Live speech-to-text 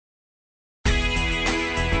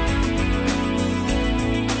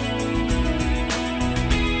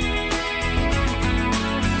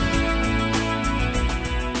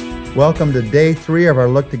Welcome to day 3 of our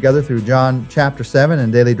look together through John chapter 7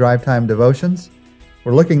 and daily drive time devotions.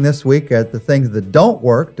 We're looking this week at the things that don't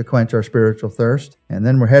work to quench our spiritual thirst, and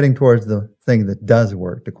then we're heading towards the thing that does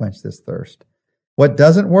work to quench this thirst. What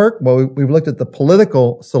doesn't work? Well, we've looked at the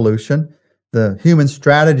political solution, the human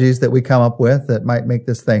strategies that we come up with that might make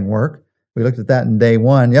this thing work. We looked at that in day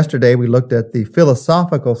 1. Yesterday, we looked at the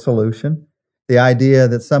philosophical solution, the idea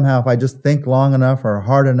that somehow if I just think long enough or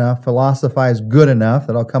hard enough, philosophize good enough,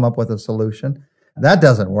 that I'll come up with a solution. That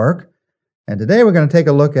doesn't work. And today we're going to take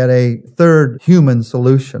a look at a third human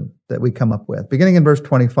solution that we come up with, beginning in verse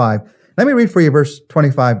 25. Let me read for you verse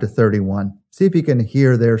 25 to 31. See if you can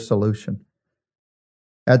hear their solution.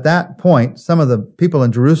 At that point, some of the people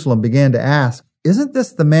in Jerusalem began to ask, "Isn't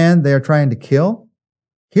this the man they are trying to kill?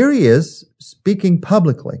 Here he is speaking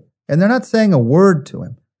publicly, and they're not saying a word to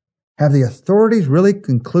him. Have the authorities really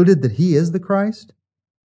concluded that he is the Christ?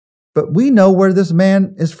 But we know where this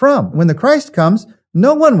man is from. When the Christ comes,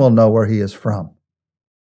 no one will know where he is from."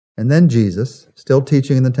 And then Jesus, still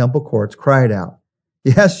teaching in the temple courts, cried out,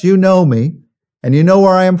 "Yes, you know me, and you know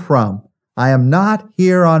where I am from. I am not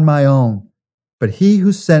here on my own, but he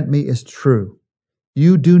who sent me is true.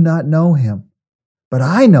 You do not know him, but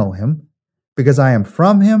I know him, because I am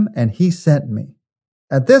from him, and he sent me."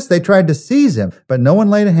 At this, they tried to seize him, but no one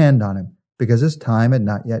laid a hand on him, because his time had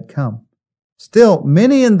not yet come. Still,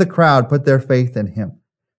 many in the crowd put their faith in him.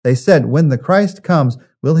 They said, "When the Christ comes,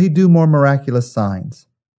 will he do more miraculous signs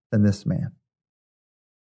than this man?"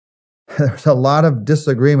 There was a lot of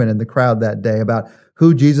disagreement in the crowd that day about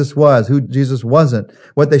who Jesus was, who Jesus wasn't,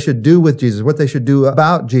 what they should do with Jesus, what they should do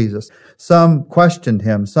about Jesus. Some questioned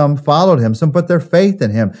him, some followed him, some put their faith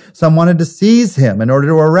in him, some wanted to seize him in order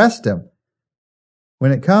to arrest him.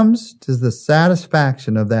 When it comes to the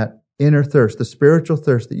satisfaction of that inner thirst, the spiritual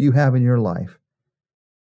thirst that you have in your life,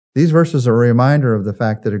 these verses are a reminder of the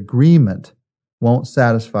fact that agreement won't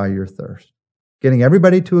satisfy your thirst. Getting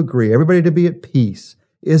everybody to agree, everybody to be at peace,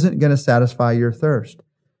 isn't going to satisfy your thirst.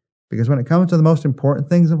 Because when it comes to the most important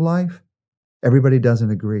things of life, everybody doesn't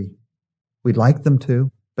agree. We'd like them to,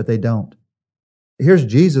 but they don't. Here's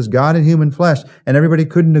Jesus, God in human flesh, and everybody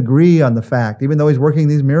couldn't agree on the fact, even though he's working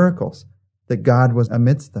these miracles, that God was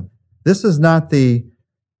amidst them. This is not the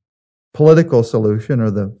political solution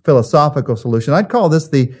or the philosophical solution. I'd call this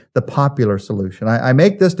the popular solution. I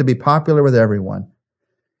make this to be popular with everyone.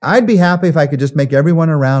 I'd be happy if I could just make everyone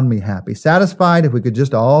around me happy, satisfied if we could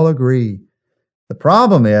just all agree. The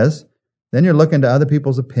problem is, then you're looking to other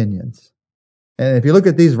people's opinions. And if you look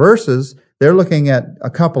at these verses, they're looking at a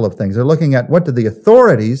couple of things. They're looking at what did the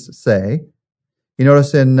authorities say. You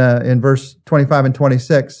notice in verse 25 and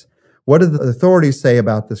 26, what do the authorities say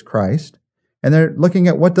about this Christ? And they're looking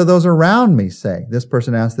at what do those around me say? This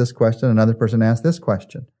person asked this question, another person asked this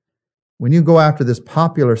question. When you go after this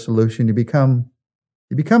popular solution, you become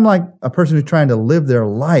like a person who's trying to live their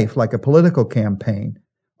life like a political campaign,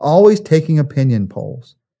 always taking opinion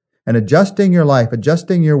polls and adjusting your life,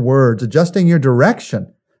 adjusting your words, adjusting your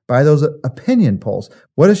direction by those opinion polls.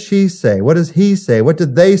 What does she say? What does he say? What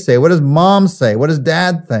did they say? What does mom say? What does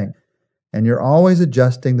dad think? And you're always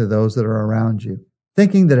adjusting to those that are around you,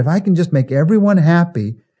 thinking that if I can just make everyone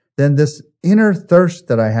happy, then this inner thirst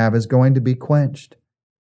that I have is going to be quenched.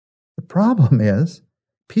 The problem is,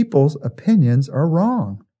 people's opinions are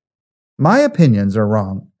wrong. My opinions are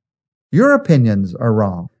wrong. Your opinions are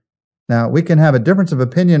wrong. Now, we can have a difference of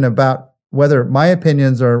opinion about whether my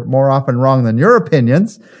opinions are more often wrong than your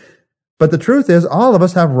opinions, but the truth is all of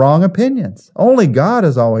us have wrong opinions. Only God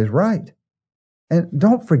is always right. And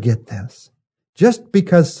don't forget this. Just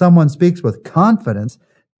because someone speaks with confidence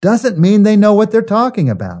doesn't mean they know what they're talking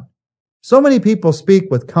about. So many people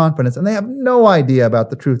speak with confidence and they have no idea about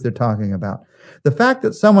the truth they're talking about. The fact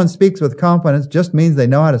that someone speaks with confidence just means they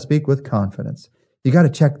know how to speak with confidence. You got to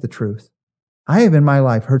check the truth. I have in my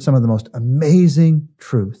life heard some of the most amazing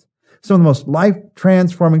truth, some of the most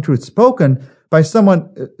life-transforming truth spoken by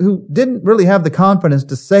someone who didn't really have the confidence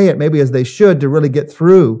to say it maybe as they should to really get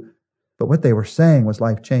through, but what they were saying was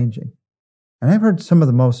life-changing. And I've heard some of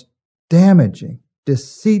the most damaging,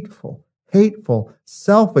 deceitful, hateful,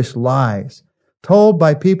 selfish lies told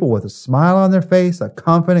by people with a smile on their face, a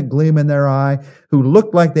confident gleam in their eye, who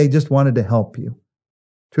looked like they just wanted to help you.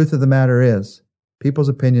 Truth of the matter is, people's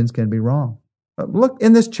opinions can be wrong. Look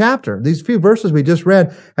in this chapter, these few verses we just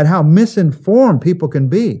read, at how misinformed people can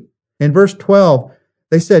be. In verse 12,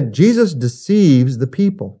 they said, Jesus deceives the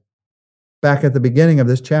people. Back at the beginning of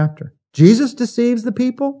this chapter. Jesus deceives the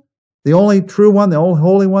people? The only true one, the only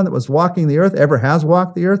holy one that was walking the earth, ever has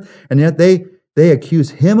walked the earth, and yet they accuse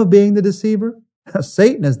him of being the deceiver?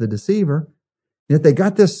 Satan is the deceiver. Yet they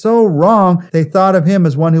got this so wrong, they thought of him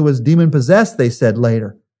as one who was demon-possessed, they said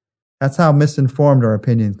later. That's how misinformed our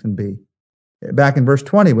opinions can be. Back in verse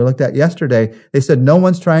 20, we looked at yesterday, they said, no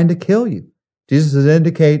one's trying to kill you. Jesus says,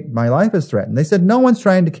 indicate my life is threatened. They said, no one's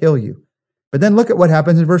trying to kill you. But then look at what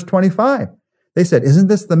happens in verse 25. They said, isn't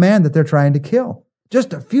this the man that they're trying to kill?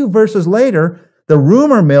 Just a few verses later, the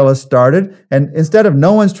rumor mill has started, and instead of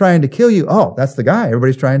no one's trying to kill you, oh, that's the guy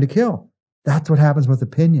everybody's trying to kill. That's what happens with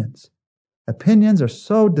opinions. Opinions are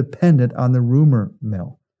so dependent on the rumor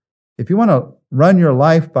mill. If you want to run your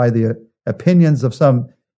life by the opinions of some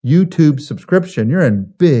YouTube subscription, you're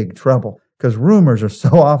in big trouble because rumors are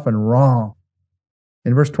so often wrong.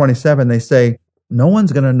 In verse 27, they say, no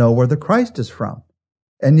one's going to know where the Christ is from.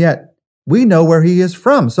 And yet, we know where he is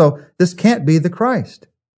from, so this can't be the Christ.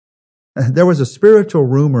 There was a spiritual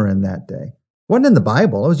rumor in that day. It wasn't in the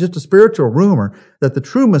Bible. It was just a spiritual rumor that the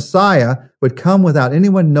true Messiah would come without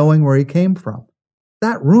anyone knowing where he came from.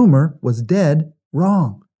 That rumor was dead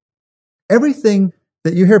wrong. Everything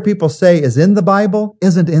that you hear people say is in the Bible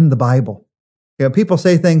isn't in the Bible. You know, people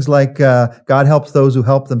say things like, God helps those who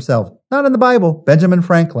help themselves. Not in the Bible. Benjamin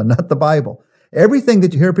Franklin, not the Bible. Everything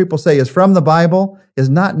that you hear people say is from the Bible is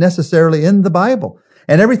not necessarily in the Bible.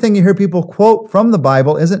 And everything you hear people quote from the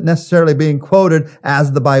Bible isn't necessarily being quoted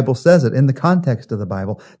as the Bible says it, in the context of the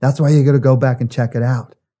Bible. That's why you got to go back and check it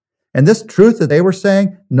out. And this truth that they were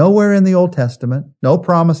saying, nowhere in the Old Testament, no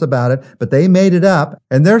promise about it, but they made it up.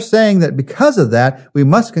 And they're saying that because of that, we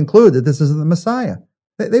must conclude that this is the Messiah.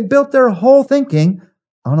 They built their whole thinking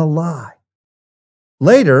on a lie.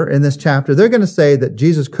 Later in this chapter, they're going to say that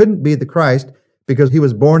Jesus couldn't be the Christ because he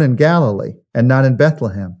was born in Galilee and not in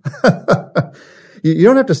Bethlehem. You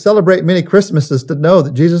don't have to celebrate many Christmases to know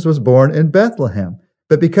that Jesus was born in Bethlehem.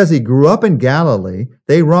 But because he grew up in Galilee,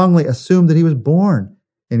 they wrongly assumed that he was born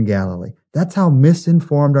in Galilee. That's how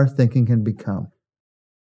misinformed our thinking can become.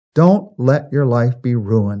 Don't let your life be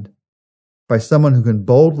ruined by someone who can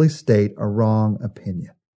boldly state a wrong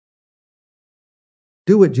opinion.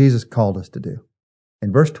 Do what Jesus called us to do.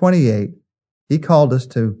 In verse 28, he called us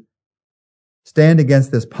to stand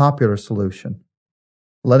against this popular solution,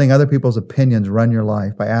 letting other people's opinions run your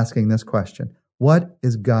life by asking this question: what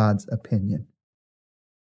is God's opinion?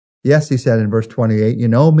 Yes, he said in verse 28, you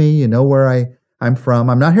know me, you know where I'm from.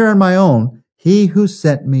 I'm not here on my own. He who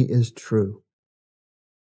sent me is true.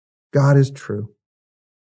 God is true.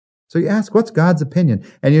 So you ask, what's God's opinion?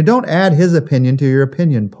 And you don't add his opinion to your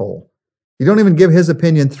opinion poll. You don't even give his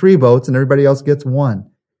opinion 3 votes and everybody else gets 1.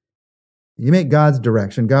 You make God's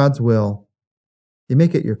direction, God's will, you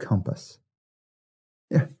make it your compass.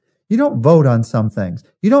 You don't vote on some things.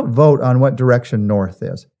 You don't vote on what direction north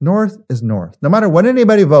is. North is north. No matter what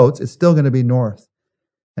anybody votes, it's still going to be north.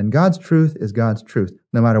 And God's truth is God's truth.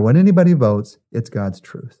 No matter what anybody votes, it's God's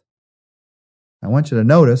truth. I want you to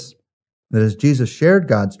notice that as Jesus shared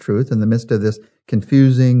God's truth in the midst of this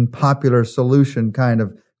confusing, popular solution kind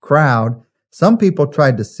of crowd, some people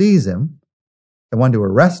tried to seize him. They wanted to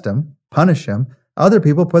arrest him, punish him. Other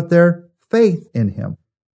people put their faith in him.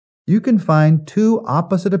 You can find 2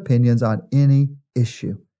 opposite opinions on any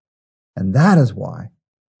issue. And that is why,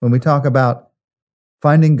 when we talk about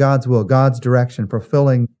finding God's will, God's direction,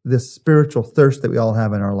 fulfilling this spiritual thirst that we all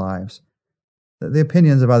have in our lives, the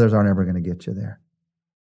opinions of others aren't ever going to get you there.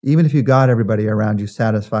 Even if you got everybody around you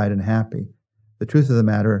satisfied and happy, the truth of the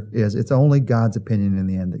matter is it's only God's opinion in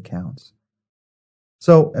the end that counts.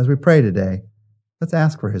 So, as we pray today, let's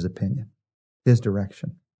ask for his opinion, his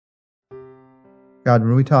direction. God,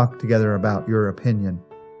 when we talk together about your opinion,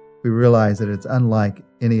 we realize that it's unlike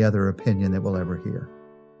any other opinion that we'll ever hear.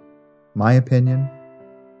 My opinion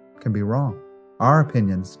can be wrong. Our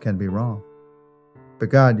opinions can be wrong. But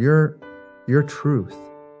God, your truth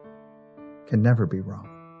can never be wrong.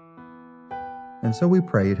 And so we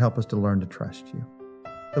pray you'd help us to learn to trust you.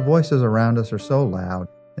 The voices around us are so loud,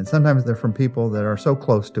 and sometimes they're from people that are so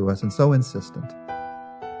close to us and so insistent.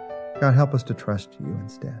 God, help us to trust you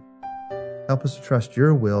instead. Help us to trust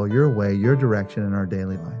your will, your way, your direction in our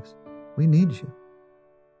daily lives. We need you.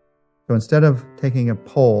 So instead of taking a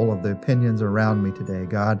poll of the opinions around me today,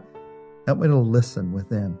 God, help me to listen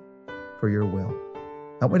within for your will.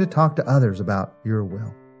 Help me to talk to others about your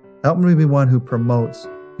will. Help me to be one who promotes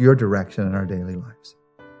your direction in our daily lives.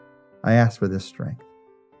 I ask for this strength.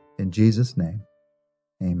 In Jesus' name,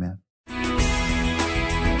 amen.